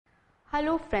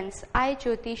Hello friends, I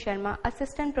Jyoti Sharma,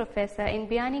 Assistant Professor in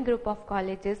Biyani Group of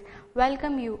Colleges,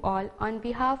 welcome you all on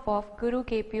behalf of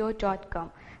GuruKPO.com.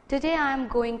 Today I am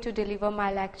going to deliver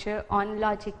my lecture on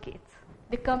logic gates.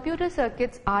 The computer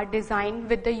circuits are designed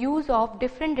with the use of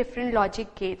different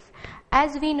logic gates.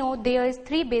 As we know, there is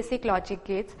three basic logic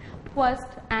gates. First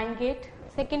AND gate,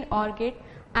 second OR gate,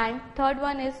 and third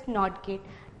one is NOT gate.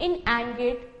 In AND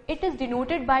gate, it is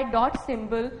denoted by dot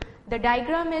symbol. The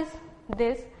diagram is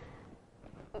this.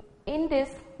 In this,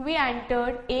 we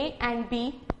entered A and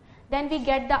B, then we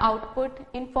get the output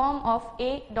in form of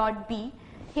A dot B.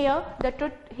 Here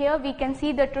we can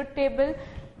see the truth table.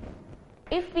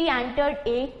 If we entered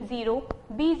A0,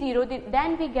 B0,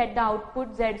 then we get the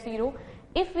output Z0.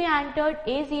 If we entered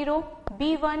A0,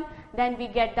 B1, then we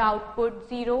get the output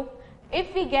 0.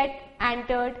 If we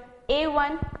entered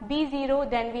A1, B0,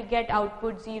 then we get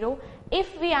output 0.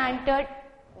 If we entered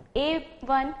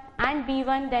A1 and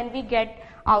B1, then we get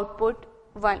output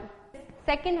 1.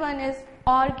 Second one is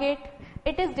OR gate.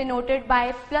 It is denoted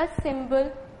by plus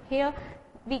symbol. Here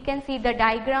we can see the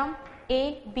diagram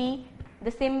A, B.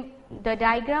 The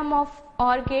diagram of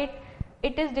OR gate,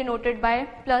 it is denoted by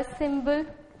plus symbol.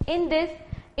 In this,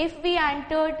 if we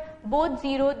entered both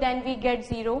 0, then we get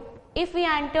 0. If we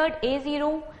entered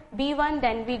A0, B1,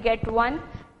 then we get 1.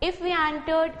 If we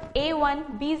entered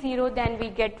A1, B0, then we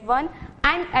get 1.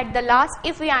 And at the last,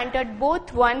 if we entered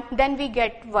both 1, then we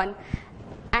get 1.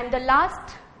 And the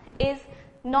last is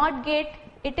NOT gate.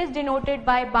 It is denoted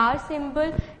by bar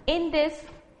symbol. In this,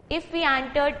 if we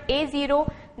entered A0,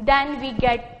 then we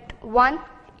get 1.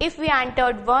 If we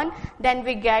entered 1, then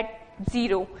we get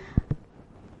 0.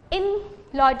 In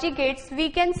logic gates, we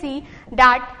can see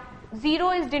that 0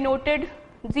 is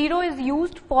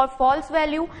used for false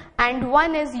value and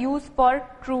 1 is used for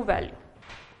true value.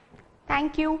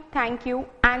 Thank you,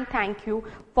 and thank you.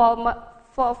 For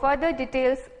further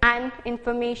details and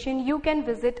information, you can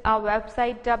visit our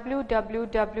website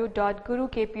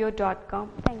www.gurukpo.com.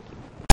 Thank you.